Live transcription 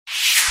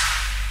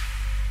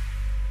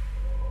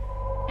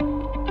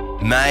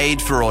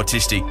Made for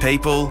autistic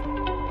people,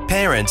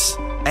 parents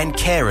and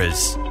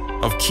carers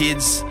of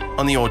kids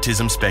on the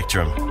autism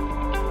spectrum.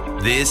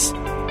 This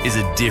is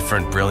A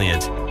Different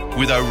Brilliant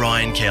with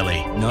Orion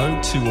Kelly. No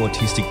two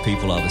autistic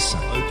people are the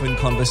same. Open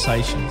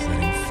conversations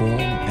that inform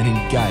and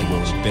engage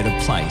towards a better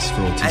place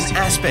for autistic An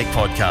Aspect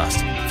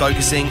podcast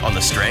focusing on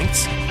the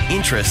strengths,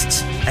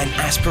 interests and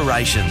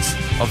aspirations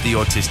of the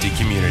autistic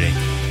community.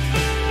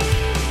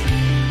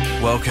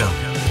 Welcome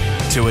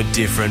to A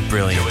Different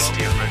Brilliant.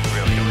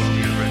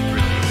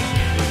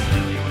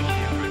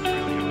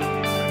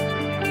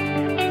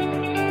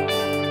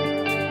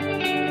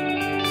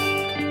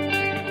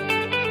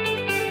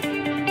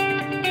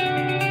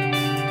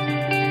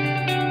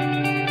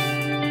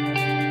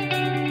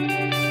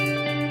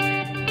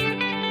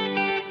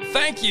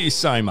 Thank you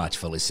so much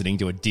for listening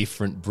to A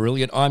Different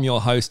Brilliant. I'm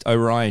your host,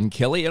 Orion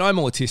Kelly, and I'm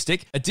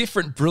autistic. A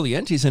Different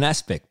Brilliant is an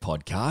Aspect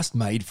podcast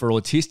made for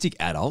autistic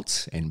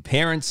adults and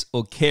parents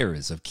or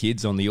carers of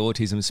kids on the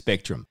autism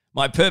spectrum.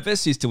 My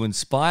purpose is to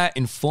inspire,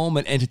 inform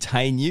and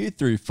entertain you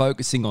through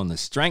focusing on the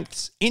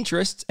strengths,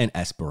 interests and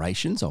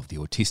aspirations of the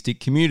autistic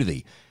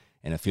community.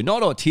 And if you're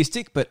not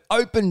autistic but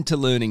open to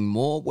learning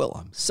more, well,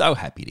 I'm so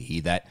happy to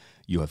hear that.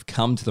 You have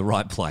come to the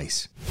right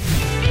place.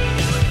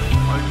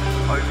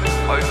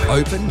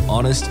 Open,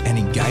 honest and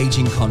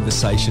engaging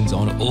conversations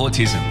on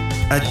autism.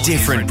 A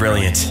Different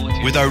Brilliant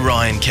with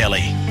Orion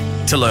Kelly.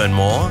 To learn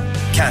more,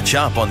 catch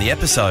up on the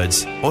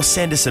episodes or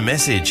send us a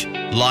message.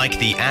 Like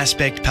the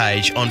Aspect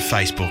page on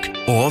Facebook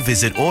or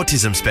visit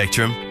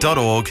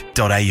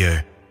autismspectrum.org.au.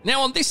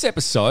 Now on this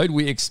episode,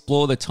 we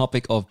explore the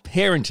topic of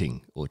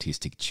parenting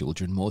autistic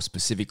children, more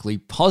specifically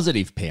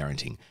positive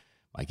parenting.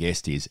 My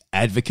guest is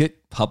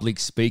advocate, public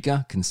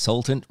speaker,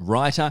 consultant,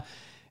 writer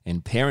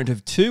and parent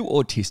of 2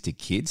 autistic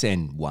kids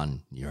and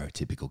 1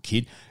 neurotypical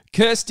kid,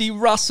 Kirsty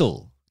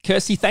Russell.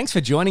 Kirsty, thanks for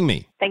joining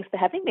me. Thanks for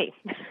having me.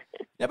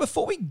 Now,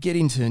 before we get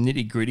into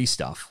nitty-gritty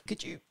stuff,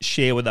 could you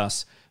share with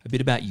us a bit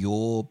about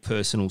your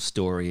personal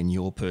story and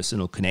your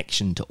personal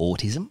connection to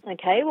autism?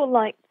 Okay, well,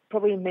 like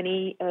probably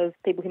many of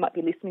people who might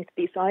be listening to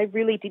this, I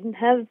really didn't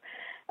have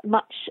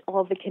much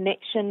of a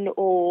connection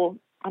or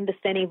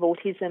understanding of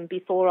autism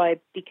before I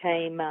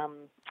became a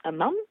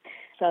mum.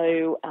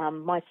 So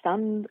my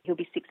son, he'll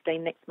be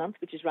 16 next month,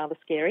 which is rather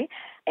scary,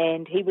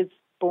 and he was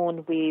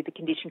born with a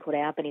condition called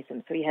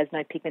albinism, so he has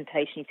no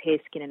pigmentation in his hair,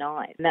 skin and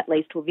eyes, and that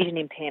leads to a vision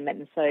impairment.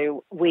 And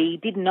so we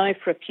didn't know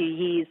for a few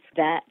years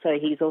that, so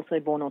he's also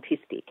born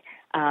autistic,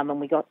 and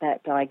we got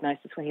that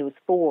diagnosis when he was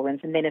 4. And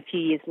then a few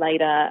years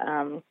later,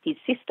 his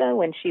sister,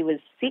 when she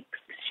was 6,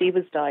 she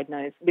was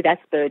diagnosed with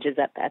Asperger's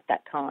at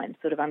that time,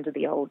 sort of under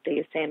the old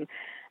DSM.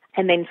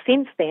 And then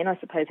since then, I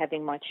suppose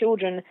having my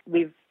children,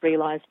 we've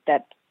realised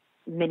that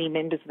many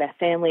members of our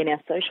family and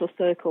our social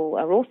circle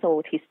are also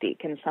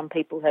autistic, and some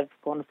people have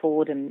gone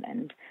forward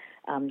and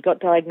got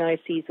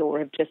diagnoses or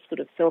have just sort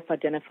of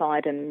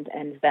self-identified, and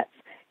that's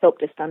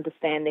helped us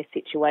understand their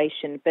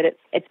situation. But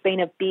it's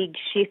been a big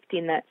shift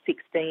in that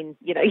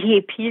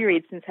 16-year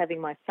period since having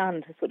my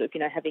son, to sort of,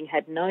 having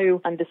had no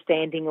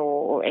understanding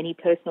or any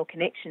personal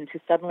connection,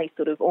 to suddenly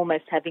sort of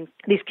almost having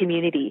this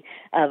community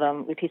of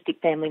autistic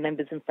family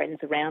members and friends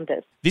around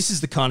us. This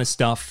is the kind of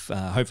stuff,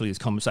 hopefully this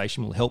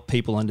conversation will help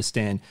people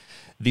understand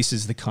this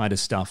is the kind of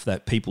stuff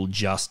that people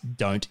just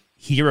don't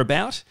hear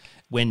about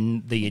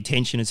when the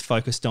attention is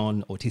focused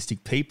on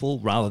autistic people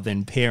rather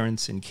than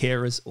parents and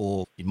carers,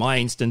 or in my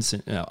instance,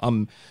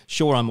 I'm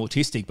sure I'm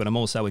autistic, but I'm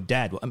also a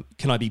dad.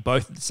 Can I be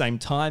both at the same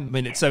time? I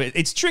mean,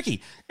 it's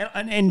tricky.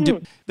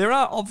 And there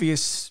are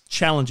obvious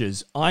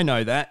challenges. I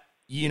know that,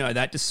 you know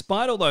that.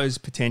 Despite all those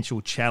potential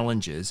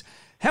challenges,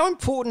 how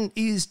important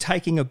is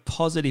taking a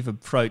positive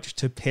approach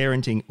to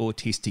parenting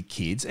autistic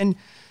kids? And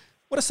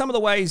what are some of the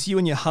ways you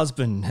and your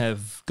husband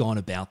have gone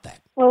about that?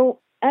 Well,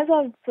 as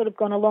I've sort of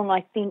gone along, I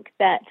think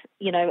that,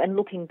 and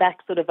looking back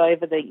sort of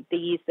over the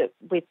years that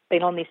we've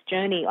been on this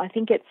journey, I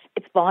think it's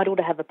vital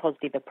to have a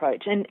positive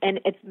approach. And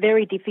it's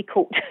very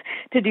difficult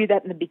to do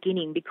that in the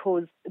beginning,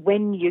 because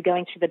when you're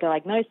going through the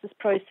diagnosis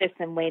process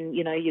and when,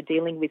 you're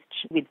dealing with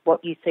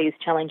what you see as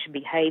challenging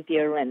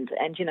behaviour and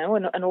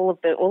all of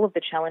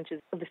the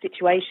challenges of the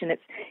situation,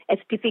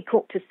 it's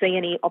difficult to see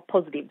any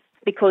positives,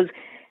 because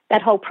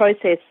that whole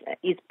process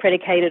is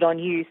predicated on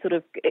you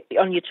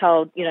on your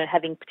child,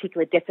 having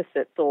particular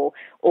deficits or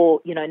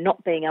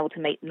not being able to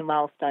meet the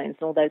milestones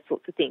and all those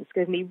sorts of things. It's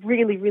going to be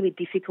really, really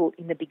difficult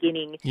in the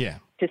beginning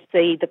to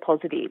see the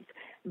positives.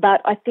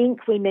 But I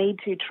think we need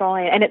to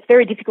try, and it's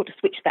very difficult to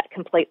switch that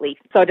completely.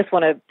 So I just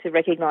want to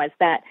recognise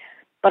that.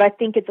 But I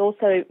think it's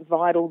also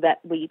vital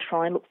that we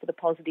try and look for the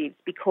positives,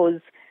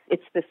 because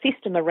it's the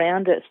system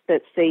around us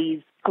that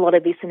sees a lot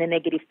of this in a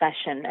negative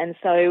fashion. And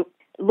so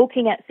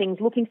looking at things,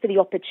 looking for the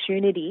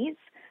opportunities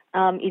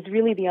is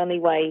really the only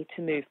way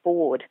to move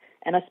forward.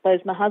 And I suppose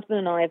my husband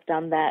and I have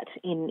done that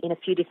in a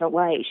few different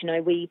ways.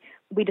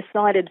 We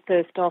decided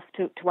first off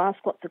to ask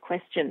lots of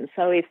questions.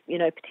 So if,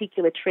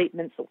 particular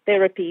treatments or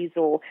therapies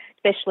or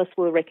specialists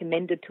were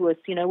recommended to us,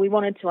 we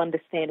wanted to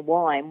understand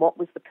why and what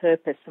was the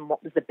purpose and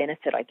what was the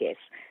benefit, I guess.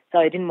 So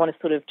I didn't want to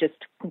sort of just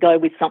go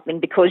with something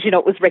because,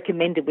 it was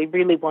recommended. We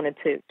really wanted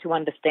to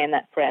understand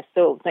that for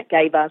ourselves. That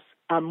gave us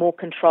more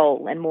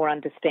control and more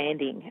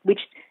understanding, which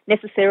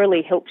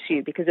necessarily helps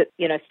you because it,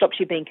 stops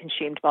you being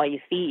consumed by your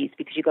fears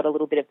because you've got a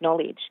little bit of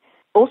knowledge.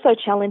 Also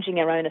challenging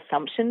our own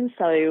assumptions.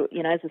 So,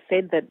 as I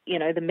said, that,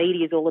 the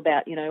media is all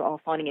about,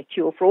 finding a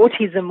cure for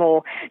autism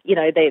or,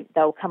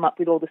 they'll come up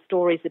with all the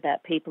stories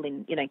about people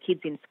in,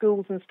 kids in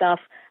schools and stuff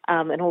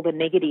and all the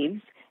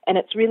negatives. And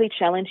it's really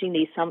challenging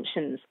the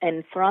assumptions.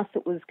 And for us,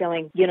 it was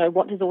going,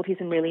 what does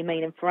autism really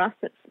mean? And for us,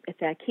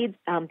 it's our kids.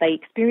 They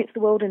experience the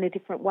world in a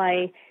different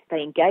way.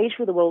 They engage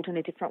with the world in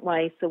a different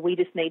way. So we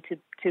just need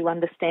to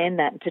understand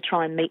that and to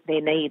try and meet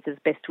their needs as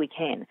best we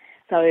can.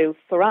 So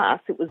for us,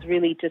 it was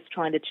really just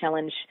trying to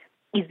challenge,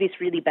 is this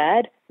really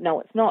bad? No,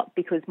 it's not,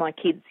 because my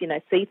kids,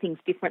 see things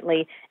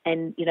differently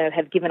and,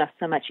 have given us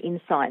so much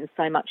insight and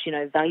so much,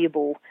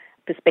 valuable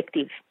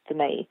perspective to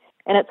me.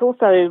 And it's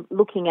also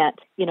looking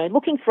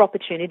for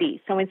opportunities.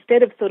 So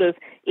instead of sort of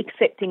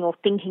accepting or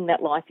thinking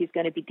that life is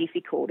going to be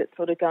difficult, it's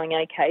sort of going,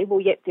 okay,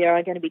 well, yet there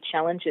are going to be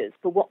challenges,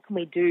 but what can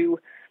we do,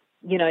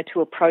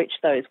 to approach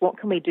those? What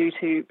can we do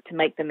to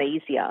make them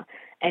easier?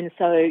 And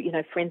so,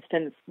 for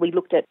instance, we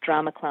looked at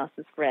drama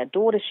classes for our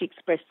daughter. She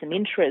expressed some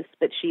interest,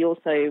 but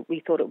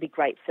we thought it would be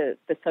great for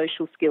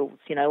social skills,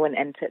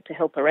 and to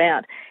help her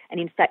out. And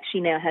in fact, she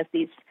now has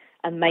this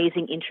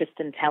amazing interest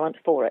and talent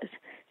for it.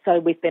 So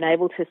we've been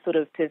able to sort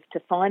of to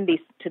find this,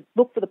 to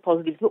look for the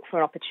positives, look for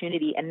an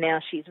opportunity, and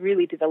now she's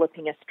really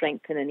developing a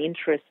strength and an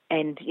interest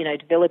and,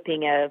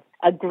 developing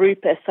a group,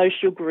 a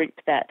social group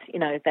that,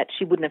 that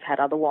she wouldn't have had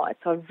otherwise.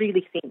 So I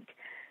really think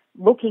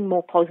looking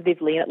more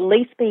positively and at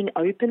least being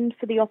open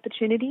for the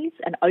opportunities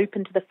and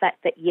open to the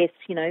fact that, yes,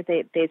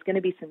 there's going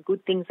to be some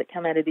good things that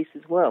come out of this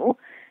as well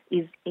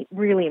is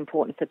really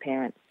important for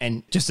parents.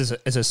 And just as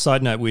a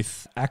side note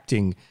with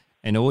acting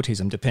and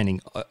autism, depending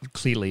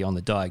clearly on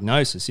the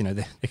diagnosis,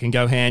 they can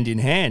go hand in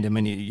hand. I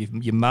mean,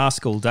 you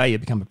mask all day, you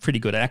become a pretty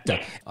good actor.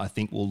 I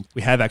think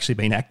we have actually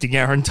been acting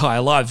our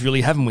entire lives,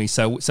 really, haven't we?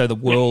 So the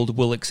world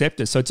will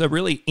accept us. So it's a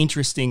really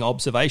interesting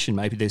observation.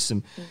 Maybe there's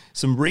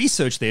some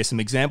research there, some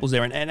examples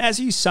there. And as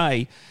you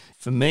say,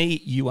 for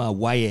me, you are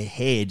way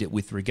ahead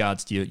with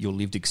regards to your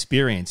lived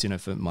experience.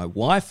 For my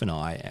wife and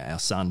I, our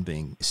son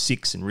being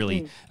 6 and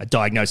really a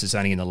diagnosis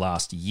only in the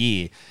last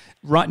year,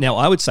 right now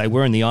I would say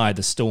we're in the eye of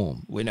the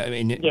storm.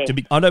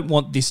 I don't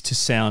want this to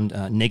sound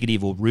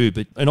negative or rude,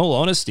 but in all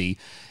honesty,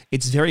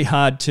 it's very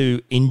hard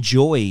to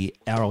enjoy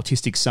our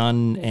autistic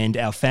son and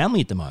our family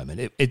at the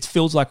moment. It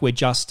feels like we're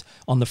just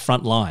on the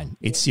front line.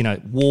 It's,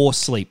 war,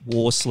 sleep,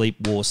 war,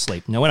 sleep, war,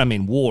 sleep. Now, when I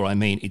mean war, I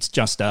mean it's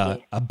just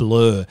a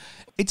blur.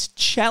 It's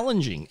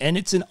challenging and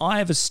it's an eye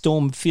of a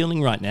storm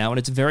feeling right now, and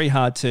it's very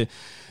hard to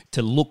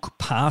look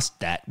past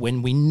that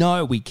when we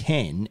know we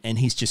can. And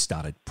he's just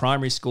started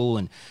primary school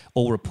and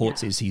all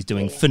reports is he's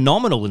doing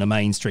phenomenal in a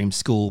mainstream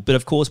school. But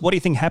of course, what do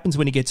you think happens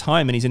when he gets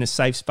home and he's in a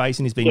safe space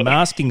and he's been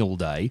masking all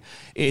day?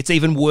 It's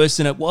even worse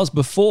than it was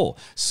before.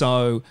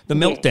 So the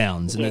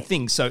meltdowns and the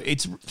things. So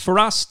it's, for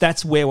us,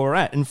 that's where we're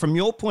at. And from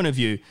your point of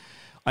view,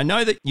 I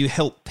know that you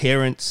help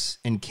parents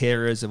and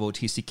carers of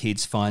autistic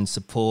kids find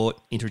support,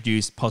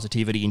 introduce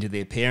positivity into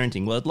their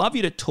parenting. Well, I'd love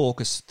you to talk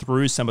us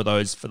through some of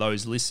those for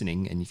those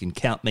listening, and you can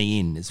count me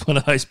in as one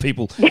of those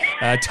people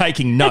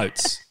taking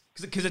notes,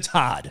 because it's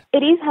hard.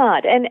 It is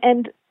hard,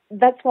 and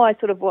that's why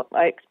sort of what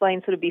I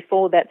explained sort of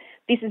before, that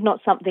this is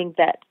not something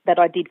that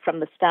I did from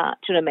the start,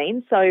 do you know what I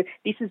mean? So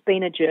this has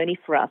been a journey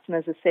for us, and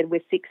as I said,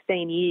 we're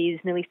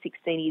nearly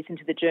 16 years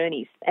into the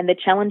journeys, and the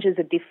challenges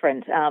are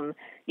different,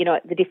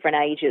 at the different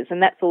ages,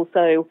 and that's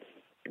also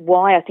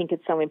why I think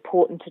it's so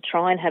important to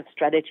try and have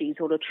strategies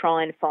or to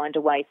try and find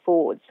a way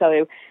forward.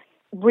 So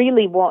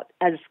really what,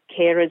 as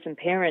carers and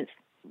parents,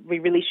 we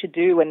really should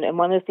do, and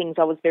one of the things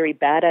I was very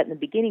bad at in the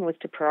beginning was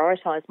to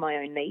prioritise my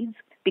own needs,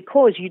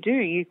 because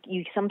you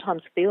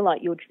sometimes feel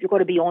like you've got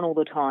to be on all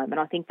the time, and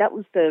I think that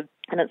was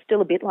and it's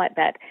still a bit like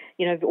that,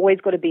 you've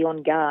always got to be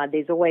on guard.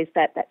 There's always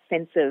that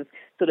sense of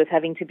sort of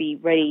having to be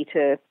ready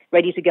to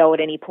go at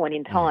any point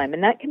in time,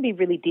 and that can be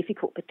really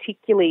difficult,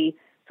 particularly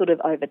sort of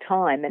over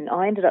time. And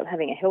I ended up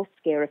having a health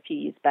scare a few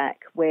years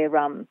back where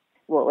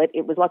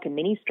it was like a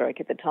mini stroke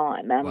at the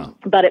time, wow.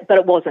 but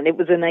it wasn't. It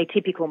was an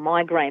atypical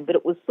migraine, but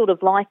it was sort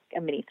of like a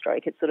mini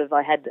stroke. It's sort of,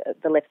 I had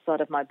the left side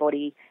of my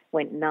body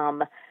went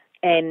numb,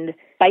 and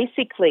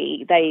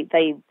basically they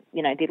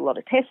did a lot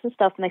of tests and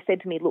stuff, and they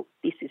said to me, look,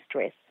 this is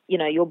stress.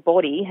 Your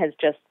body has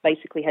just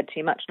basically had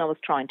too much. And I was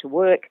trying to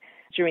work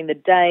during the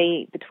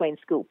day between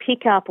school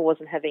pickup. I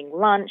wasn't having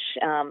lunch.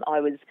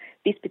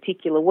 This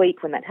particular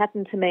week when that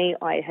happened to me,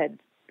 I had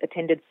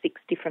attended 6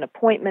 different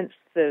appointments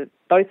for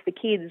both the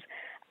kids.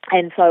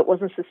 And so it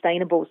wasn't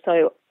sustainable.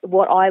 So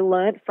what I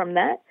learnt from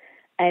that,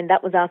 and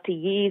that was after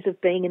years of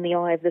being in the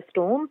eye of the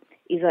storm,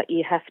 is that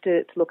you have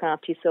to look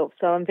after yourself.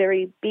 So I'm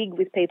very big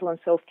with people on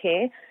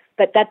self-care,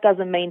 but that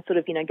doesn't mean sort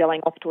of,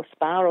 going off to a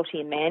spa or to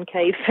your man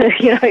cave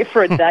for,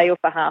 for a day or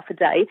for half a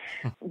day.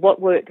 What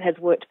has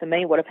worked for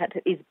me, what I've had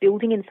to, is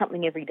building in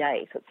something every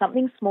day. So it's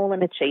something small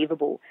and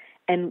achievable.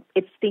 And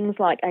it's things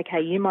like,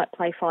 okay, you might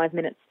play 5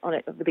 minutes on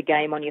it with a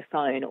game on your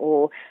phone,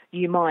 or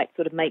you might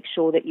sort of make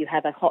sure that you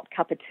have a hot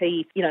cup of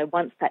tea,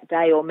 once that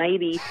day, or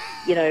maybe,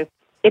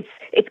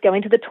 it's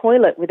going to the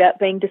toilet without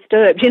being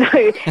disturbed.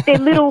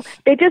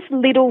 They're just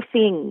little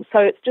things. So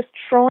it's just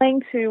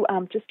trying to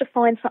just to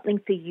find something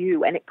for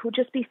you, and it could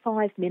just be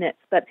 5 minutes,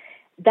 but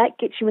that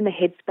gets you in the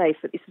headspace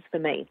that this is for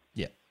me.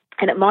 Yeah.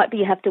 And it might be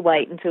you have to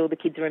wait until the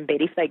kids are in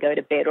bed if they go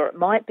to bed, or it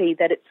might be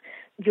that it's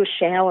your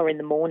shower in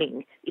the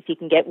morning, if you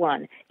can get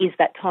one, is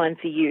that time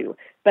for you.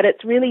 But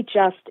it's really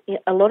just,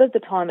 a lot of the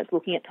time it's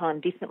looking at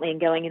time differently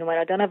and going,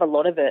 I don't have a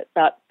lot of it,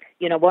 but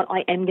you know what,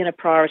 I am going to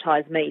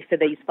prioritise me for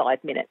these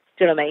 5 minutes.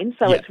 Do you know what I mean?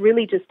 So It's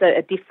really just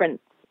a different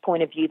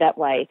point of view that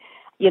way.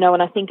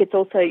 And I think it's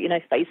also,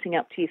 facing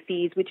up to your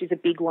fears, which is a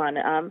big one.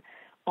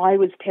 I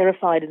was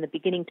terrified in the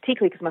beginning,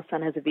 particularly because my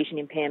son has a vision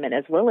impairment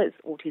as well as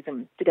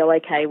autism, to go,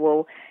 okay,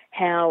 well,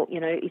 how,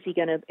 is he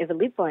going to ever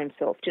live by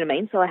himself? Do you know what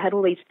I mean? So I had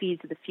all these fears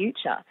of the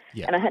future.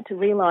 Yeah. And I had to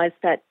realise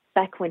that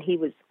back when he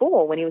was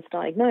 4, when he was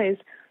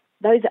diagnosed,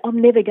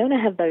 I'm never going to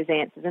have those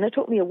answers. And it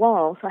took me a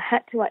while. So I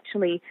had to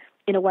actually,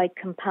 in a way,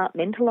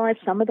 compartmentalise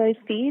some of those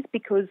fears,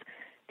 because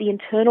the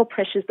internal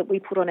pressures that we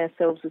put on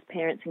ourselves as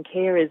parents and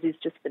carers is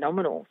just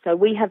phenomenal. So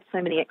we have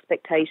so many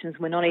expectations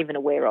we're not even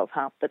aware of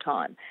half the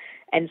time.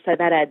 And so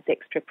that adds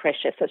extra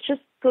pressure. So it's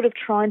just sort of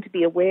trying to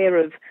be aware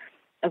of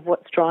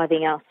what's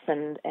driving us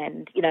and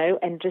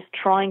just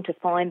trying to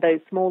find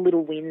those small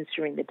little wins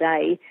during the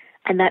day,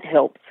 and that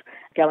helps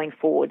going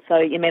forward. So,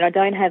 I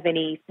don't have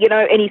any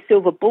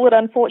silver bullet,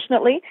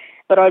 unfortunately,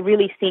 but I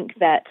really think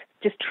that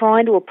just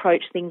trying to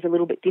approach things a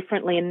little bit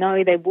differently and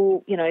know they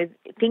will,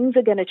 things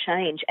are going to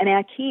change. And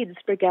our kids,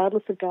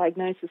 regardless of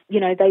diagnosis,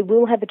 they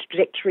will have a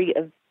trajectory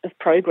of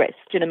progress.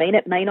 Do you know what I mean?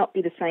 It may not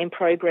be the same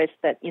progress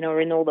that,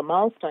 are in all the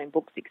milestone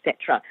books,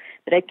 etc.,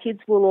 but our kids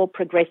will all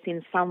progress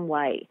in some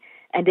way.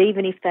 And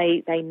even if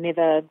they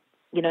never,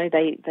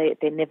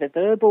 they're never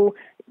verbal,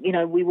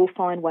 we will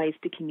find ways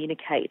to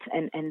communicate,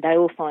 and they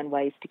will find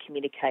ways to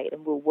communicate,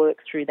 and we'll work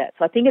through that.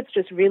 So I think it's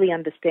just really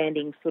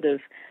understanding sort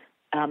of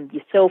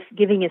yourself,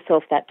 giving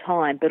yourself that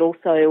time, but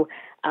also,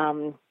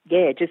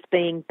 just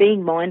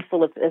being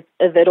mindful of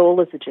it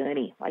all as a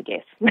journey, I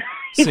guess,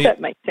 if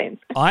that makes sense.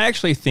 I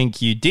actually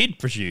think you did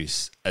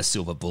produce a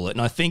silver bullet,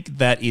 and I think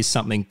that is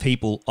something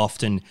people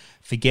often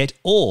forget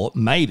or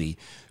maybe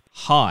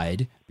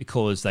hide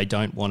because they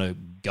don't want to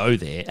go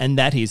there, and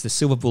that is the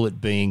silver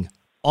bullet being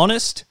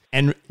honest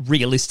and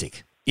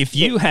realistic. If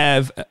you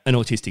have an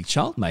autistic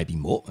child, maybe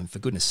more, and for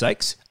goodness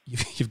sakes,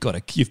 you've got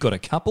a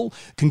couple,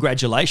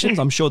 congratulations,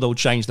 I'm sure they'll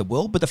change the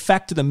world. But the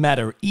fact of the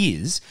matter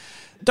is,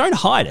 don't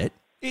hide it.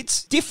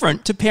 It's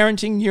different to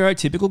parenting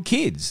neurotypical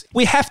kids.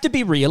 We have to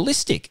be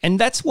realistic, and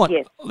that's what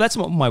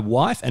my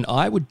wife and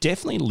I would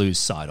definitely lose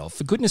sight of.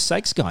 For goodness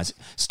sakes, guys,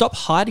 stop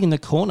hiding in the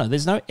corner.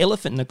 There's no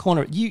elephant in the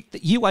corner.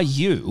 You are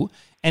you.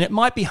 And it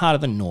might be harder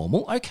than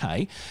normal.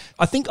 Okay.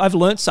 I think I've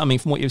learned something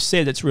from what you've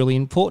said that's really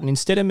important.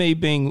 Instead of me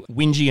being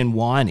whingy and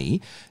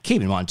whiny,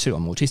 keep in mind too,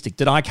 I'm autistic,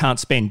 that I can't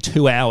spend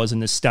 2 hours in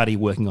the study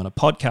working on a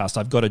podcast.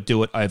 I've got to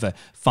do it over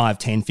 5,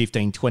 10,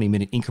 15,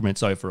 20-minute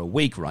increments over a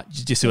week, right?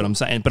 Do you see what I'm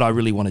saying? But I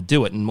really want to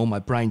do it. And all my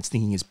brain's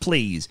thinking is,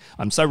 please,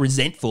 I'm so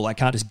resentful, I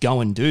can't just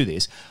go and do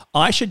this.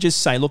 I should just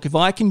say, look, if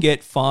I can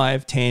get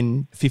 5,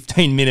 10,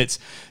 15 minutes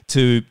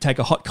to take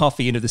a hot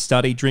coffee into the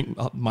study, drink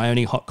my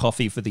only hot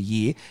coffee for the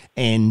year,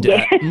 and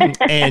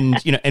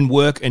and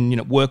work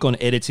on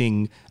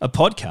editing a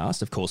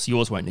podcast. Of course,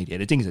 yours won't need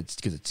editing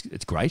because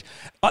it's great.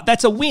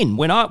 That's a win.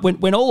 When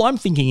all I'm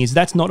thinking is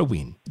that's not a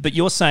win, but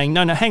you're saying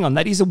no, hang on,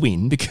 that is a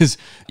win because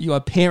you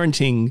are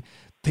parenting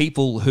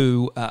people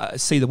who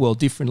see the world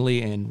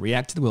differently and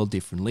react to the world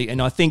differently.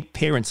 And I think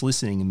parents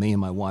listening, and me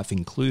and my wife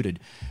included,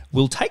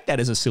 will take that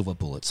as a silver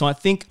bullet. So I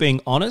think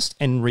being honest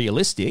and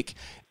realistic,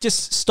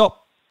 just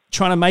stop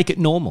trying to make it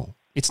normal.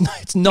 It's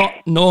not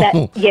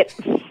normal. Yep.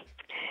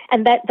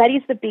 And that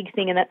is the big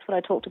thing, and that's what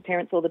I talk to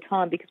parents all the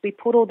time, because we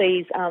put all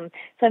these, so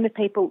many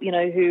people,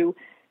 who,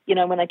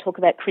 when they talk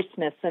about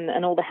Christmas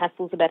and all the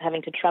hassles about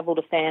having to travel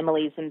to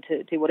families and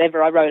to do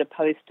whatever. I wrote a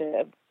post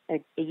a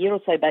year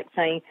or so back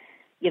saying,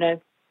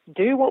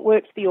 do what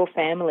works for your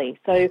family.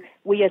 So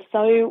we are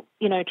so,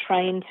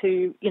 trained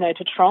to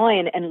try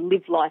and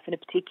live life in a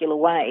particular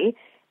way.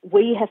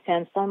 We have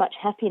found so much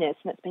happiness,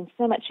 and it's been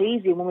so much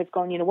easier when we've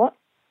gone, you know what?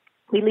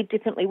 We live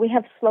differently. We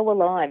have slower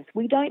lives.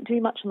 We don't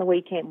do much on the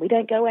weekend. We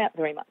don't go out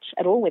very much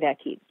at all with our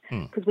kids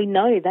because we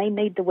know they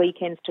need the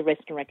weekends to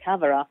rest and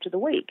recover after the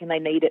week, and they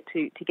need it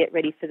to get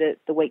ready for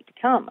the week to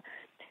come.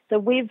 So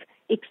we've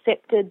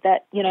accepted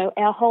that,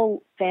 our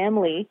whole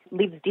family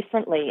lives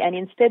differently, and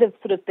instead of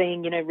sort of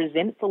being,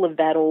 resentful of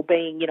that or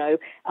being,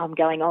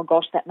 going, oh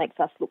gosh, that makes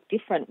us look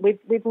different,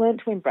 we've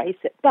learned to embrace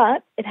it.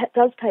 But it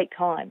does take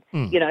time,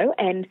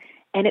 and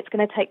And it's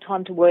going to take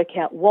time to work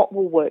out what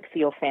will work for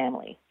your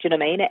family. Do you know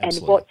what I mean? Absolutely.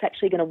 And what's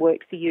actually going to work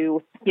for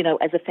you,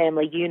 as a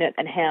family unit,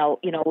 and how,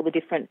 all the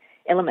different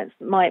elements.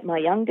 My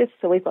youngest,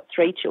 so we've got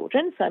 3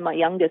 children, so my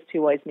youngest, who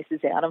always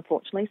misses out,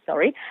 unfortunately,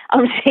 sorry,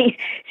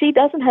 she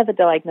doesn't have a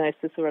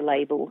diagnosis or a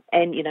label,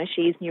 and,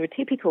 she is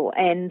neurotypical.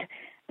 And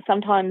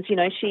sometimes,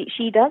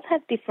 she does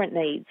have different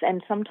needs,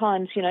 and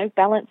sometimes,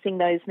 balancing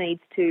those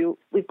needs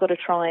we've got to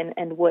try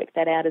and work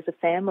that out as a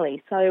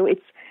family. So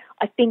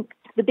I think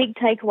the big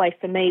takeaway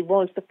for me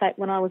was the fact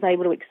when I was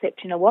able to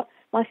accept,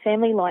 my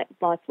family life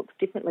looks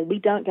differently. We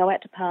don't go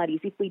out to parties.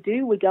 If we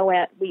do, we go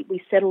out,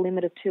 we set a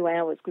limit of 2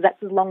 hours, because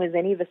that's as long as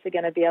any of us are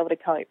going to be able to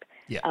cope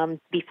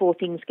before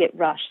things get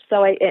rushed.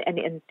 So,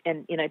 and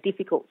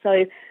difficult.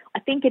 So I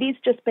think it is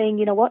just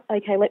being,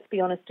 okay, let's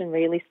be honest and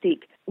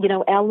realistic.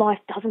 Our life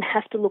doesn't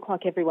have to look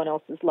like everyone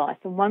else's life.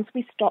 And once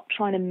we stop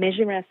trying to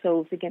measure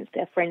ourselves against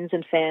our friends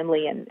and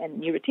family and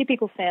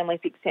neurotypical families,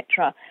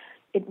 etc.,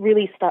 it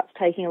really starts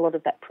taking a lot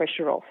of that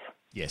pressure off.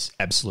 Yes,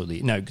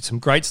 absolutely. No, some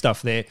great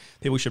stuff there.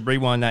 People should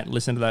rewind that and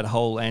listen to that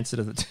whole answer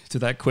to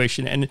that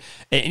question. And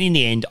in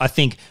the end, I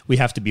think we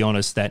have to be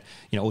honest that,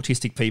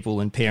 autistic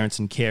people and parents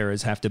and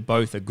carers have to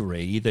both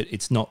agree that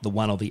it's not the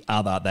one or the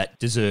other that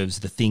deserves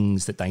the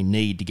things that they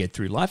need to get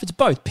through life. It's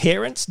both.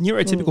 Parents,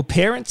 neurotypical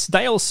parents,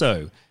 they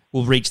also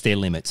will reach their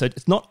limit. So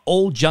it's not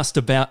all just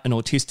about an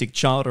autistic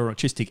child or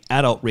autistic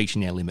adult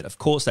reaching their limit. Of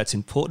course, that's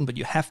important, but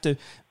you have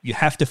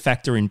to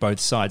factor in both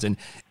sides. And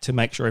to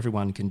make sure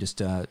everyone can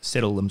just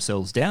settle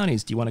themselves down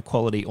is, do you want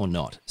equality or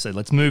not? So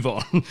let's move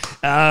on.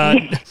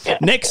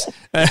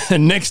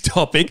 Next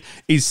topic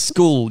is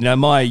school.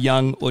 My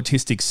young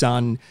autistic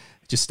son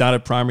just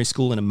started primary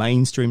school in a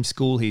mainstream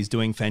school. He's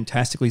doing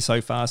fantastically so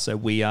far. So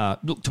we are,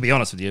 look, to be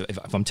honest with you,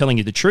 if I'm telling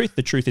you the truth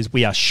is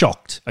we are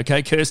shocked.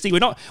 Okay, Kirsty, we're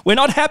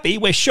not happy.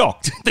 We're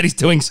shocked that he's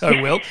doing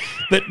so well,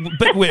 but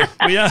we are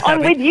happy. I'm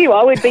with you.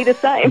 I would be the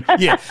same.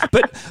 Yeah,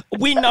 but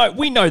we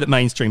know that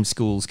mainstream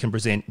schools can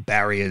present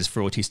barriers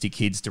for autistic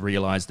kids to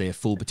realise their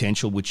full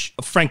potential, which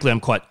frankly I'm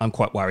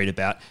quite worried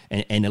about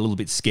and a little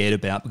bit scared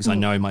about, because I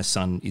know my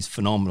son is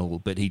phenomenal,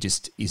 but he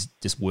just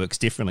works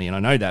differently, and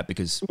I know that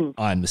because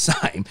I'm the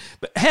same.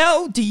 But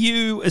how do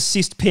you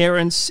assist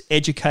parents,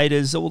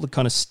 educators, all the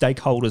kind of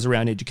stakeholders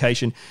around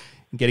education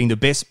in getting the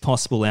best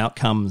possible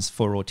outcomes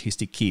for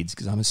autistic kids?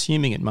 Because I'm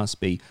assuming it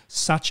must be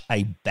such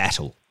a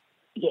battle.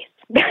 Yes.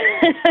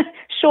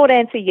 Short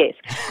answer, yes.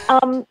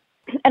 And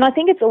I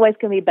think it's always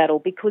going to be a battle,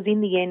 because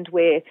in the end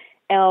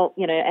our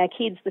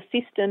kids, the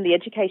system, the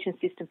education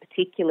system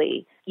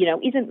particularly,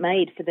 isn't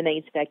made for the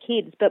needs of our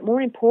kids. But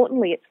more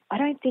importantly, I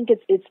don't think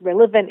it's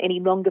relevant any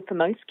longer for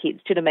most kids.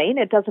 Do you know what I mean?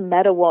 It doesn't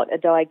matter what a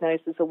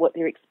diagnosis or what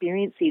their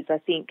experience is. I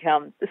think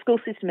the school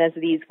system as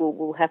it is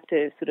will have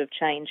to sort of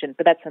change,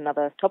 but that's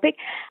another topic.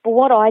 But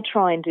what I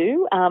try and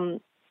do,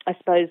 I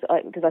suppose,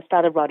 because I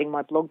started writing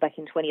my blog back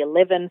in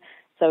 2011,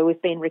 so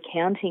we've been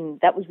recounting,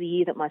 that was the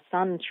year that my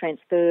son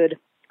started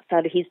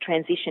his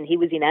transition. He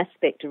was in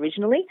Aspect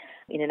originally,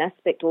 in an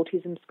Aspect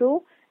autism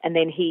school, and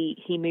then he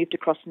moved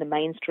across into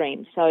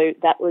mainstream. So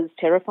that was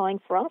terrifying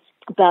for us.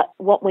 But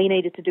what we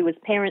needed to do as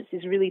parents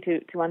is really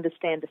to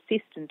understand the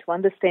system, to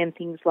understand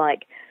things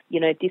like,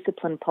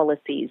 discipline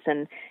policies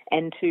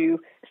and to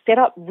set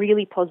up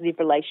really positive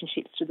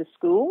relationships to the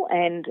school.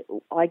 And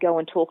I go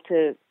and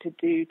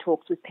do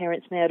talks with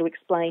parents now to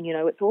explain,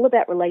 it's all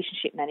about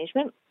relationship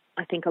management.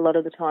 I think a lot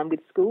of the time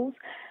with schools,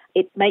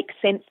 it makes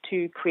sense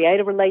to create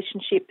a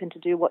relationship and to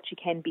do what you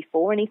can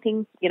before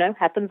anything,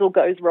 happens or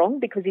goes wrong,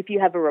 because if you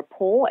have a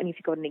rapport and if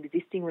you've got an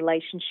existing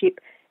relationship,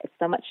 it's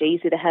so much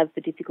easier to have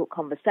the difficult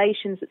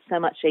conversations. It's so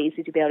much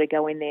easier to be able to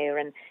go in there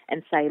and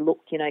say, look,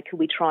 could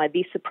we try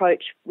this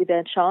approach with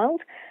our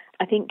child?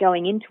 I think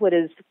going into it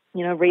as,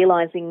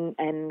 realising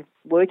and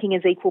working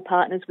as equal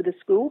partners with a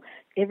school,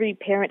 every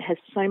parent has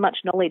so much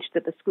knowledge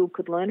that the school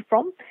could learn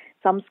from.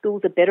 Some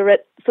schools are better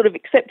at sort of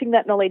accepting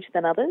that knowledge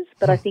than others,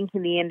 but I think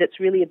in the end it's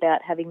really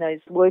about having those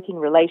working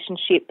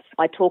relationships.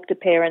 I talk to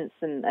parents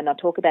and I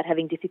talk about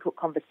having difficult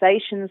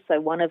conversations.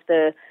 So one of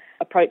the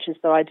approaches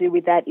that I do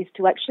with that is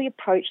to actually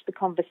approach the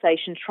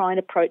conversation, try and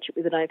approach it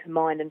with an open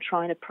mind and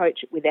try and approach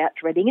it without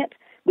dreading it,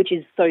 which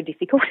is so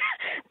difficult,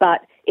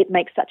 but it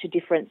makes such a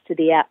difference to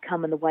the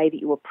outcome and the way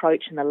that you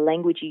approach and the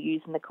language you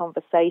use in the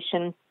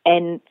conversation.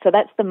 And so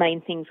that's the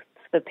main things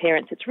for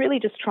parents. It's really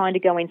just trying to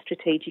go in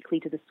strategically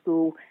to the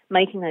school,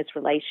 making those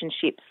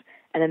relationships,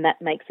 and then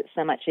that makes it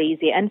so much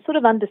easier. And sort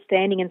of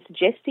understanding and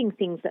suggesting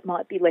things that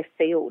might be left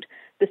field.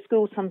 The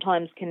school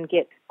sometimes can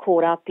get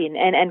caught up in,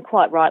 and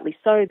quite rightly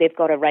so, they've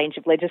got a range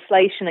of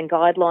legislation and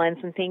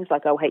guidelines and things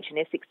like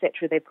OH&S,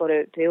 etc. they've got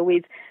to deal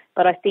with.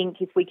 But I think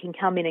if we can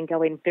come in and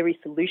go in very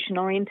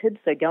solution-oriented,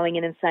 so going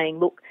in and saying,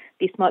 look,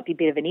 this might be a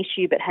bit of an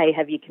issue, but hey,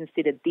 have you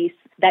considered this?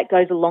 That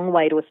goes a long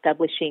way to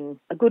establishing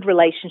a good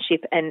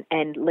relationship and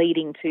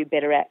leading to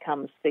better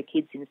outcomes for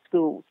kids in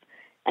schools.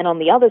 And on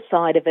the other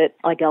side of it,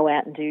 I go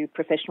out and do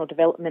professional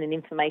development and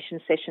information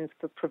sessions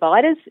for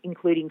providers,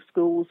 including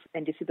schools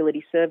and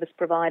disability service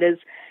providers.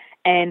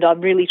 And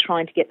I'm really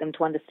trying to get them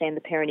to understand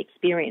the parent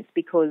experience,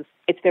 because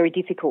it's very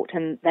difficult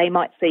and they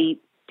might see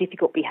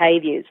difficult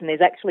behaviours, and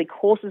there's actually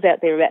courses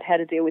out there about how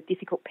to deal with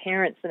difficult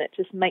parents, and it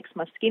just makes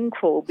my skin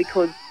crawl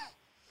because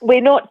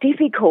we're not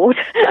difficult.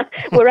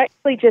 We're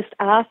actually just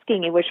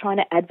asking, and we're trying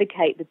to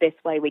advocate the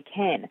best way we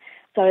can.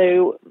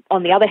 So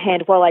on the other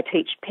hand, while I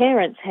teach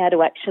parents how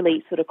to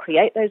actually sort of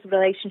create those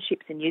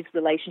relationships and use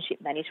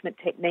relationship management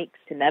techniques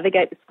to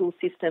navigate the school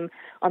system,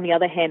 on the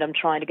other hand, I'm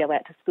trying to go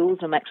out to schools.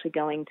 I'm actually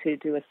going to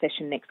do a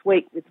session next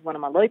week with one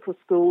of my local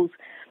schools,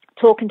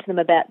 talking to them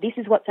about this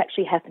is what's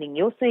actually happening.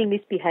 You're seeing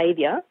this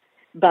behaviour,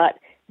 but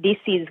this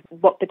is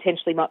what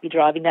potentially might be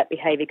driving that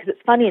behaviour. Because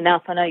it's funny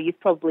enough, I know you've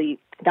probably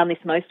done this,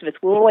 most of us,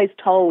 we're always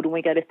told when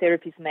we go to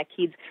therapies with our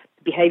kids,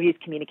 behaviour is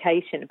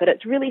communication. But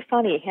it's really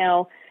funny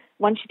how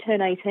once you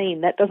turn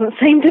 18, that doesn't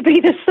seem to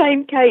be the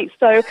same case.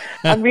 So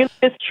I'm really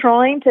just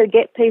trying to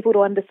get people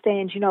to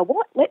understand, you know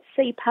what, let's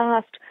see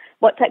past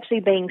what's actually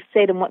being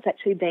said and what's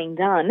actually being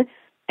done,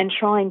 and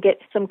try and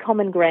get some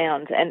common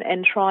ground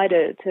and try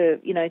to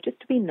you know, just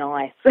to be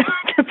nice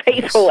to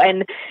people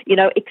and, you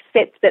know,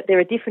 accept that there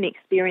are different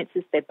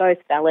experiences. They're both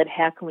valid.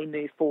 How can we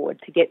move forward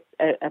to get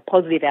a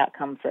positive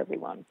outcome for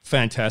everyone?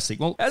 Fantastic.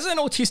 Well, as an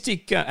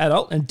autistic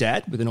adult and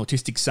dad with an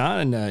autistic son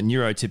and a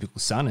neurotypical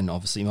son and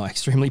obviously my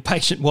extremely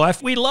patient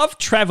wife, we love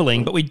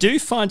travelling, but we do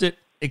find it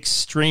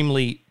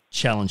extremely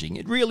challenging.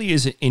 It really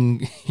is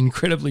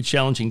incredibly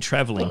challenging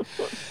travelling,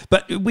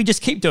 but we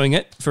just keep doing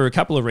it for a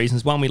couple of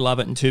reasons. One, we love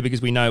it, and two,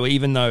 because we know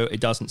even though it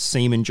doesn't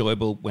seem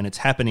enjoyable when it's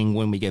happening,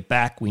 when we get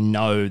back, we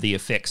know the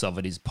effects of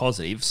it is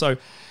positive. So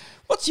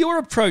what's your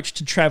approach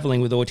to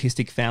travelling with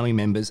autistic family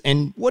members,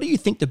 and what do you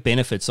think the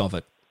benefits of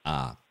it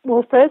are?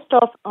 Well, first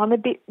off, I'm a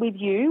bit with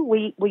you.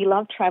 We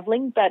love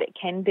travelling, but it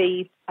can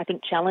be, I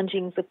think,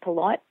 challenging is a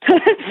polite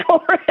term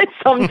for it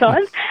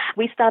sometimes.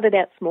 We started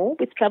out small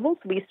with travel,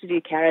 so we used to do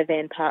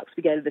caravan parks.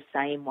 We go to the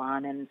same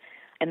one, and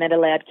that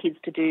allowed kids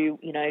to do,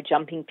 you know,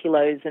 jumping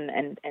pillows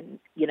and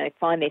you know,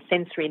 find their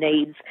sensory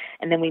needs.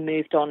 And then we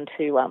moved on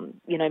to,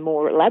 you know,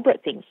 more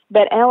elaborate things.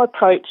 But our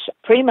approach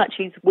pretty much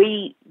is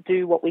we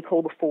do what we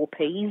call the 4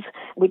 Ps,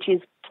 which is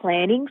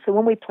planning. So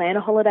when we plan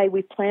a holiday,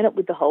 we plan it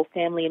with the whole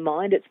family in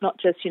mind. It's not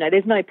just, you know,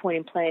 there's no point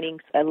in planning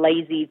a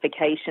lazy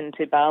vacation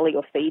to Bali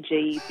or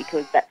Fiji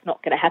because that's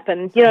not going to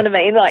happen. You know what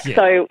I mean? Like,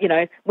 So, you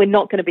know, we're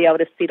not going to be able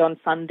to sit on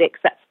sun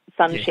decks,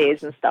 sun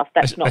chairs and stuff.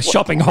 That's not a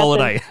shopping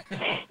holiday.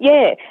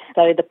 Yeah.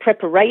 So the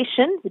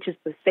preparation, which is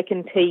the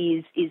second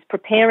P, is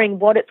preparing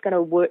what it's going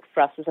to work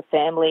for us as a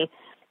family.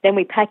 Then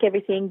we pack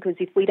everything, because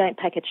if we don't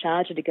pack a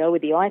charger to go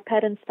with the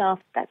iPad and stuff,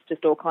 that's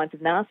just all kinds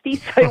of nasty.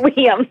 So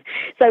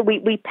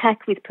we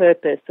pack with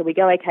purpose. So we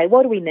go, okay,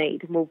 what do we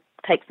need? And we'll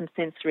take some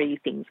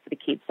sensory things for the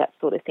kids, that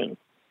sort of thing.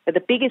 But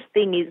the biggest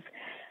thing is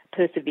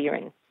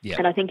persevering. Yeah.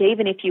 And I think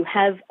even if you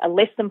have a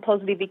less than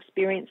positive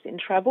experience in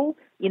travel,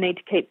 you need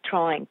to keep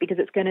trying, because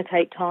it's going to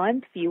take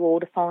time for you all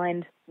to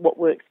find what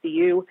works for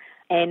you.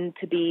 And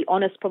to be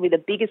honest, probably the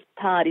biggest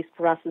part is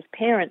for us as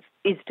parents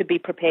is to be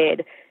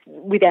prepared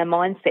with our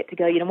mindset to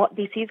go, you know what,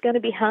 this is going to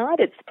be hard.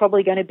 It's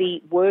probably going to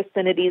be worse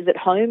than it is at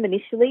home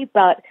initially,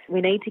 but we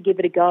need to give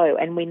it a go,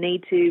 and we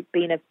need to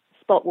be in a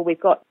spot where we've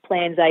got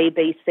plans A,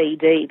 B, C,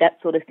 D, that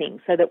sort of thing,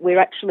 so that we're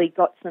actually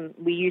got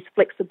we use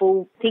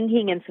flexible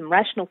thinking and some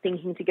rational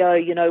thinking to go,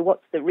 you know,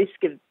 what's the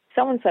risk of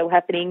so-and-so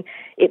happening?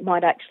 It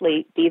might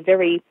actually be a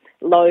very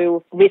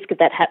low risk of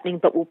that happening,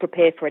 but we'll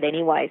prepare for it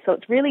anyway. So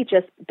it's really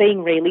just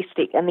being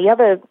realistic. And the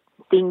other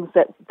things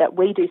that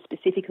we do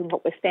specifically,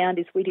 what we've found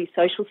is we do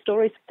social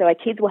stories. So our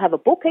kids will have a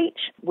book each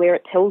where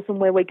it tells them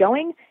where we're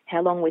going,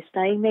 how long we're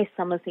staying there,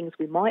 some of the things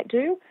we might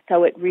do.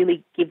 So it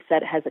really gives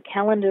that, it has a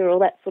calendar, all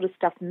that sort of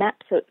stuff,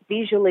 maps it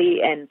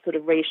visually and sort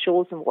of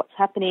reassures them what's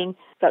happening.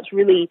 So it's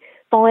really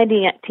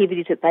finding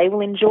activities that they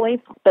will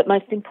enjoy, but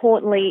most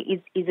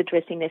importantly is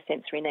addressing their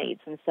sensory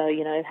needs. And so,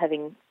 you know,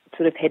 having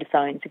sort of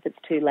headphones if it's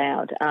too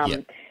loud,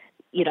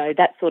 you know,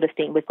 that sort of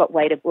thing. We've got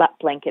weighted lap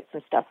blankets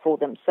and stuff for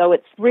them. So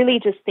it's really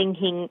just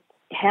thinking,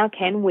 how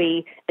can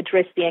we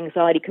address the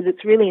anxiety? Because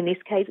it's really, in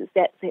this case, it's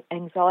that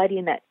anxiety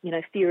and that, you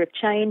know, fear of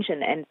change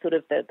and sort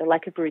of the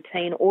lack of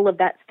routine, all of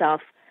that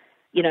stuff,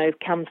 you know,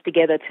 comes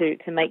together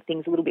to make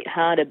things a little bit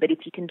harder. But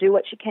if you can do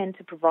what you can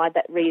to provide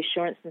that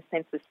reassurance and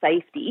sense of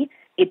safety,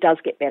 it does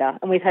get better.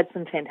 And we've had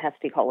some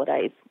fantastic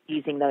holidays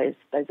using those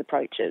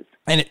approaches.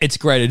 And it's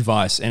great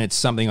advice, and it's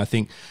something I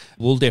think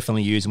we'll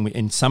definitely use.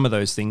 And some of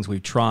those things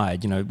we've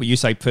tried, you know, you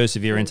say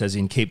perseverance as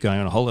in keep going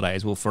on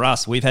holidays. Well, for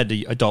us, we've had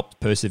to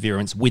adopt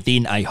perseverance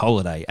within a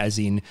holiday, as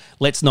in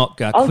let's not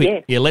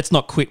quit. Yeah, let's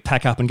not quit,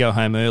 pack up and go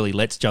home early.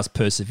 Let's just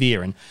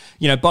persevere. And,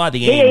 you know, by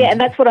the end. Yeah, and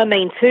that's what I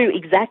mean too,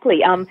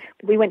 exactly.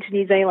 We went to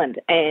New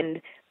Zealand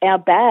and our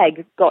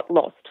bag got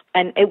lost.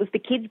 And it was the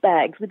kids'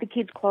 bags with the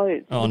kids'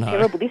 clothes. It was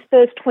terrible. This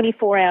first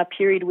 24-hour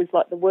period was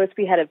like the worst.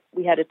 We had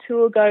a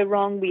tour go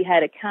wrong. We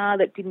had a car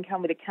that didn't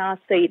come with a car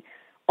seat.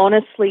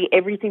 Honestly,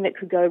 everything that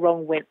could go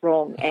wrong went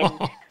wrong.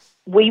 And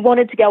we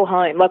wanted to go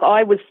home. Like,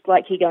 I was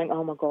like here going,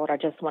 oh, my God,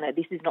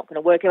 this is not going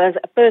to work. It was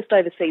a first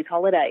overseas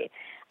holiday.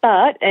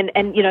 But, and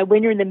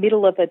when you're in the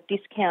middle of a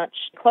discount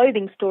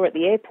clothing store at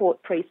the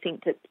airport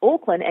precinct at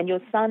Auckland and your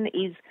son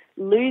is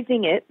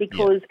losing it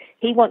because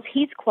he wants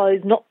his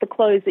clothes, not the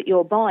clothes that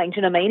you're buying, do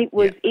you know what I mean?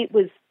 It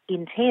was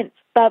intense.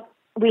 But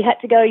we had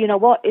to go, you know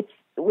what,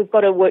 we've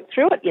got to work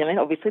through it. You know,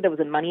 obviously there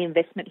was a money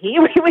investment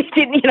here. We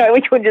didn't,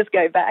 we couldn't just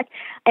go back.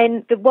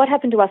 And what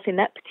happened to us in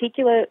that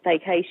particular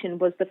vacation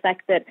was the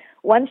fact that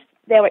once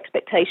our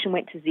expectation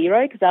went to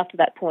zero, because after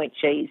that point,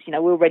 we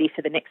were ready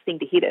for the next thing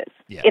to hit us.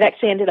 Yeah. It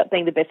actually ended up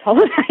being the best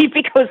holiday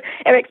because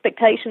our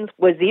expectations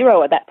were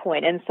zero at that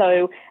point. And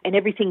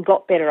everything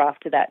got better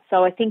after that.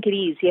 So I think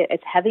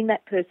it's having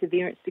that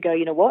perseverance to go,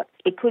 you know what,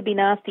 it could be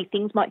nasty,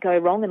 things might go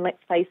wrong, and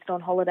let's face it,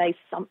 on holidays,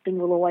 something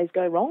will always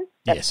go wrong.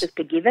 That's just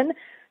a given.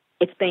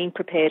 It's being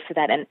prepared for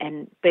that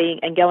and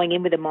going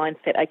in with a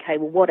mindset, okay,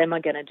 well, what am I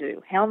going to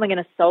do? How am I going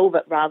to solve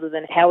it rather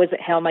than how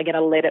am I going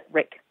to let it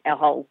wreck our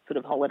whole sort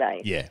of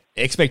holiday? Yeah.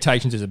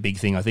 Expectations is a big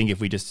thing. I think if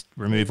we just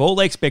remove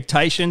all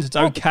expectations, it's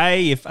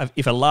okay.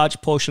 If a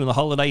large portion of the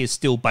holiday is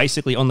still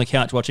basically on the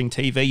couch watching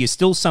TV, you're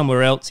still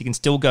somewhere else. You can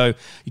still go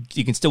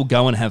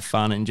and have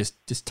fun and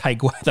just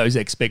take away those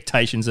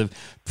expectations of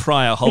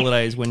prior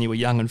holidays when you were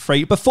young and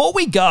free. Before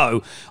we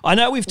go, I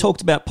know we've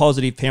talked about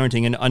positive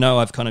parenting, and I know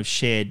I've kind of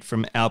shared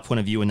from our point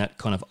of view in that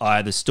kind of eye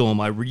of the storm.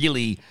 I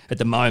really, at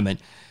the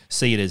moment,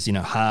 see it as,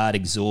 hard,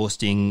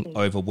 exhausting,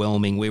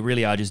 overwhelming. We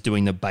really are just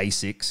doing the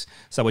basics.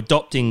 So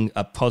adopting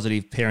a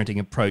positive parenting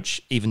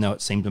approach, even though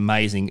it seemed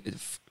amazing,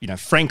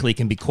 frankly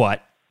can be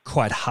quite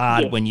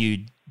hard when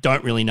you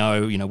don't really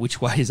know,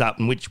 which way is up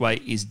and which way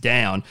is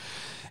down.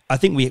 I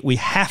think we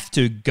have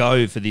to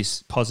go for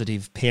this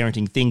positive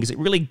parenting thing because it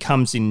really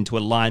comes into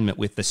alignment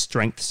with the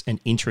strengths and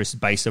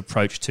interest-based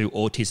approach to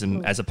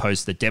autism as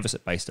opposed to the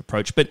deficit-based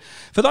approach. But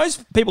for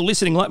those people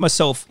listening like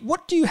myself,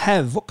 what do you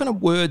have? What kind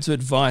of words of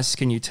advice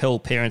can you tell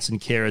parents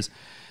and carers?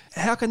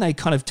 How can they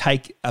kind of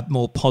take a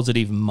more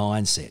positive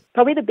mindset?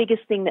 Probably the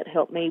biggest thing that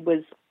helped me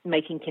was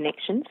making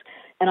connections.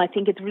 And I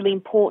think it's really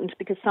important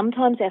because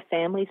sometimes our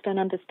families don't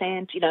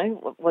understand,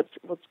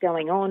 what's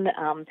going on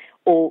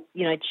or,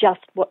 just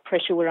what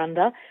pressure we're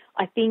under.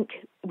 I think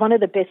one of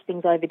the best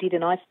things I ever did,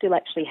 and I still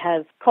actually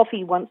have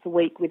coffee once a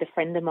week with a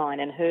friend of mine,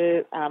 and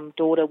her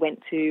daughter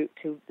went to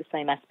the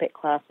same aspect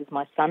class as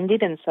my son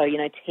did. And so,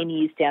 10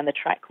 years down the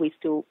track, we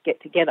still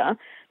get together.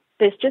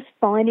 There's just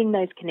finding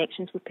those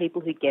connections with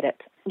people who get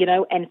it,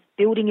 and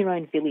building your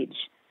own village.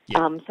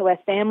 Yep. So our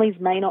families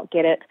may not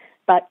get it,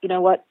 but you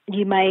know what?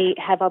 You may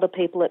have other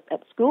people at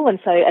school. And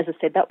so, as I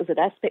said, that was an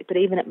aspect. But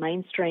even at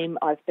mainstream,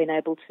 I've been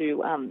able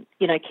to,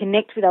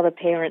 connect with other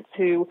parents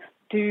who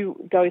do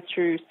go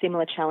through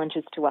similar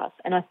challenges to us.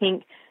 And I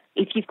think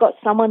if you've got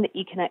someone that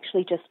you can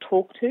actually just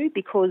talk to,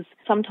 because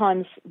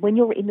sometimes when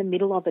you're in the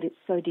middle of it, it's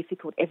so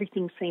difficult.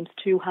 Everything seems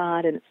too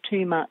hard and it's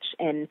too much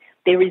and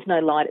there is no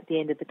light at the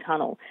end of the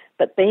tunnel.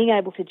 But being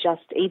able to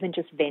just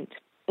vent,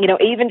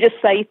 even just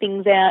say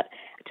things out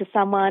to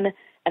someone.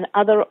 And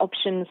other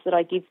options that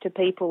I give to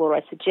people or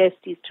I suggest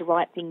is to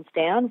write things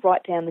down,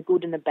 write down the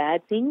good and the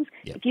bad things.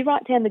 Yep. If you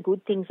write down the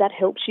good things, that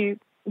helps you,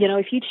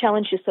 if you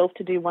challenge yourself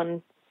to do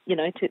one,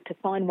 to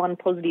find one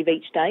positive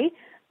each day,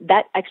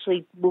 that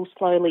actually will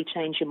slowly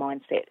change your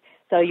mindset.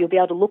 So you'll be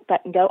able to look back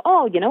and go,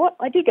 oh, you know what,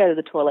 I did go to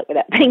the toilet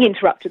without being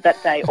interrupted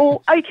that day.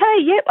 Or, okay,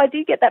 yep, I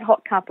did get that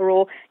hot cuppa.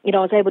 Or, I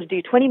was able to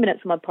do 20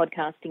 minutes of my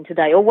podcasting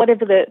today, or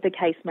whatever the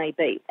case may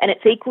be. And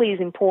it's equally as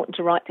important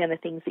to write down the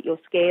things that you're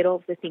scared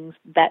of, the things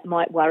that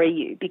might worry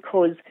you,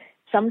 because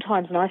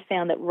sometimes, and I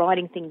found that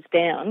writing things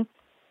down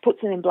puts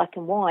them in black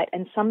and white,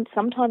 and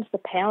sometimes the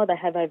power they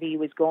have over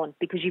you is gone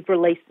because you've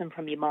released them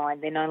from your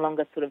mind. They're no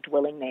longer sort of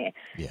dwelling there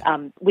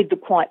with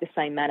quite the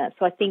same manner.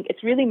 So I think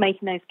it's really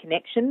making those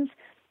connections.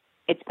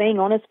 It's being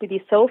honest with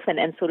yourself and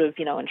sort of,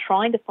 and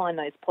trying to find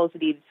those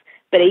positives,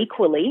 but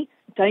equally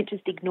don't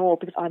just ignore,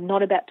 because I'm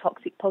not about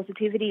toxic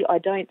positivity. I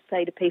don't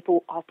say to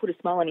people, I'll put a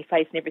smile on your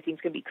face and everything's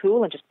going to be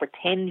cool and just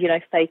pretend,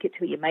 fake it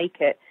till you make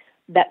it.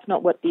 That's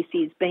not what this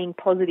is. Being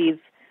positive,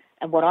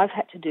 and what I've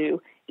had to do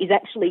is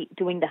actually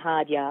doing the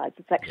hard yards.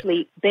 It's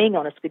actually being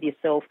honest with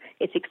yourself.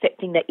 It's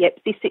accepting that, yep,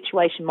 this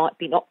situation might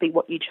not be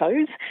what you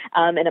chose,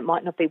 and it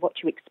might not be what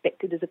you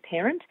expected as a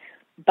parent,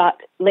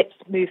 but let's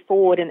move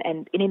forward.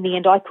 And in the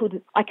end, I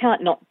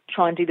can't not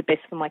try and do the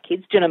best for my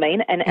kids. Do you know what I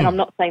mean? And I'm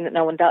not saying that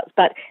no one does,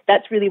 but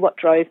that's really what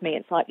drove me.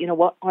 It's like, you know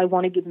what? I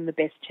want to give them the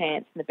best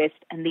chance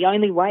and the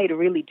only way to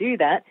really do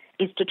that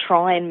is to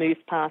try and move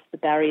past the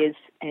barriers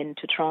and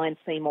to try and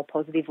see more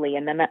positively.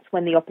 And then that's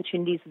when the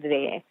opportunities are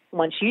there.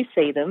 Once you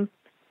see them,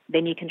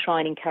 then you can try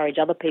and encourage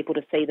other people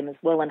to see them as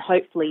well. And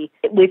hopefully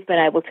we've been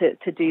able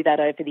to do that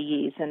over the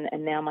years. And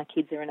now my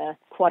kids are in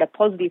quite a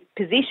positive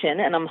position.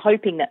 And I'm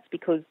hoping that's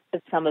because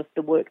of some of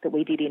the work that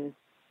we did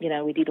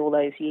we did all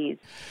those years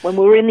when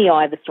we were in the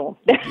eye of the storm.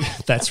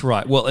 That's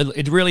right. Well,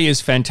 it really is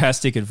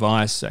fantastic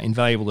advice,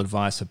 invaluable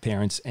advice for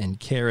parents and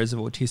carers of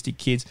autistic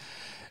kids.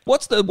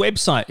 What's the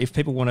website if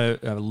people want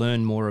to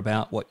learn more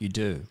about what you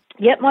do?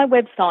 Yep, my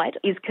website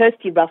is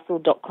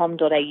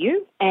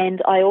kirstyrussell.com.au,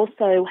 and I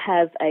also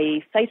have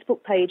a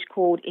Facebook page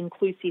called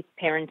Inclusive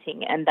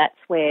Parenting, and that's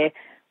where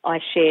I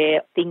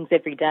share things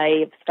every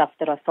day of stuff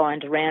that I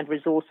find around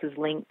resources,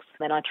 links,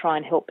 and I try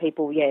and help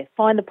people,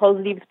 find the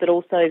positives, but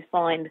also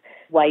find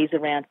ways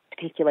around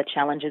particular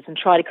challenges and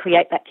try to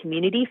create that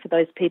community for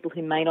those people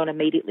who may not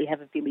immediately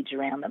have a village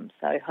around them.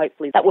 So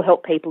hopefully that will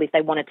help people if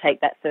they want to take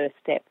that first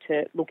step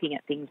to looking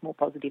at things more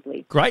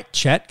positively. Great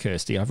chat,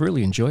 Kirsty. I've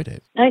really enjoyed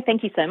it. No,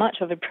 thank you so much.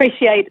 I've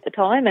appreciated the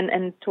time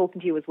and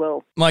talking to you as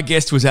well. My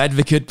guest was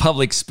advocate,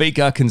 public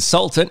speaker,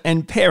 consultant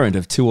and parent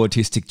of 2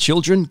 autistic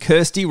children,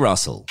 Kirsty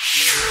Russell.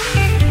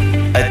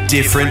 A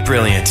Different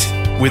Brilliant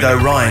with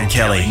Orion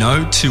Kelly.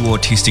 No 2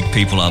 autistic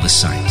people are the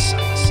same.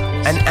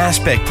 An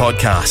Aspect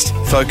podcast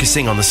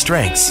focusing on the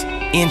strengths,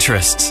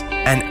 interests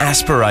and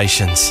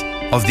aspirations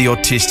of the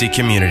autistic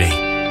community.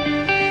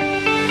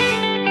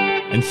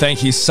 And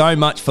thank you so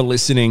much for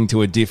listening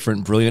to A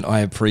Different Brilliant. I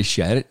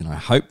appreciate it, and I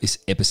hope this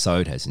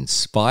episode has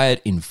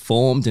inspired,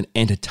 informed and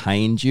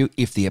entertained you.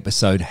 If the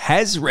episode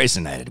has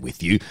resonated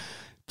with you,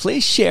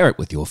 please share it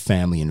with your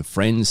family and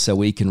friends so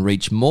we can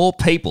reach more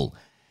people.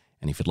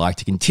 And if you'd like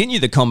to continue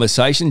the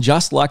conversation,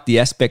 just like the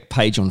Aspect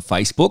page on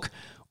Facebook,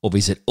 or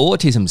visit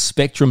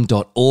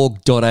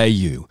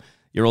autismspectrum.org.au.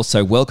 You're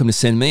also welcome to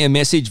send me a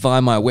message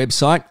via my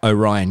website,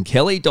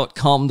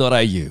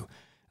 orionkelly.com.au.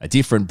 A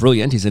Different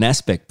Brilliant is an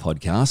Aspect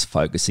podcast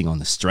focusing on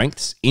the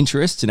strengths,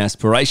 interests and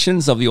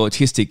aspirations of the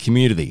autistic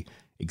community.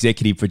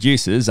 Executive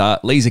producers are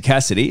Lisa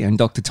Cassidy and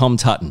Dr. Tom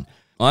Tutton.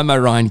 I'm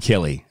Orion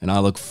Kelly, and I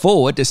look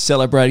forward to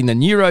celebrating the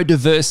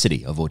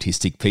neurodiversity of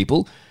autistic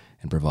people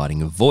and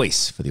providing a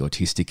voice for the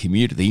autistic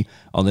community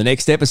on the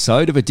next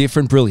episode of A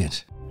Different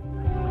Brilliant.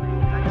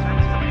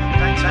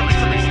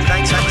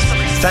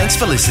 Thanks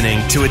for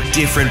listening to A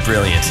Different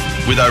Brilliant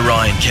with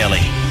Orion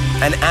Kelly,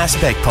 an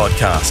Aspect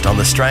podcast on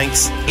the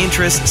strengths,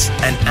 interests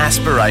and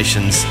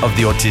aspirations of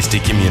the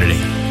autistic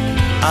community.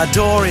 Our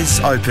door is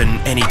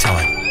open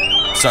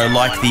anytime, so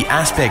like the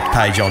Aspect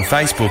page on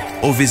Facebook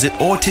or visit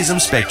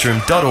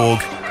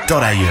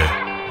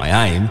autismspectrum.org.au.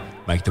 My aim,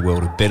 make the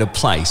world a better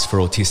place for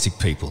autistic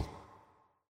people.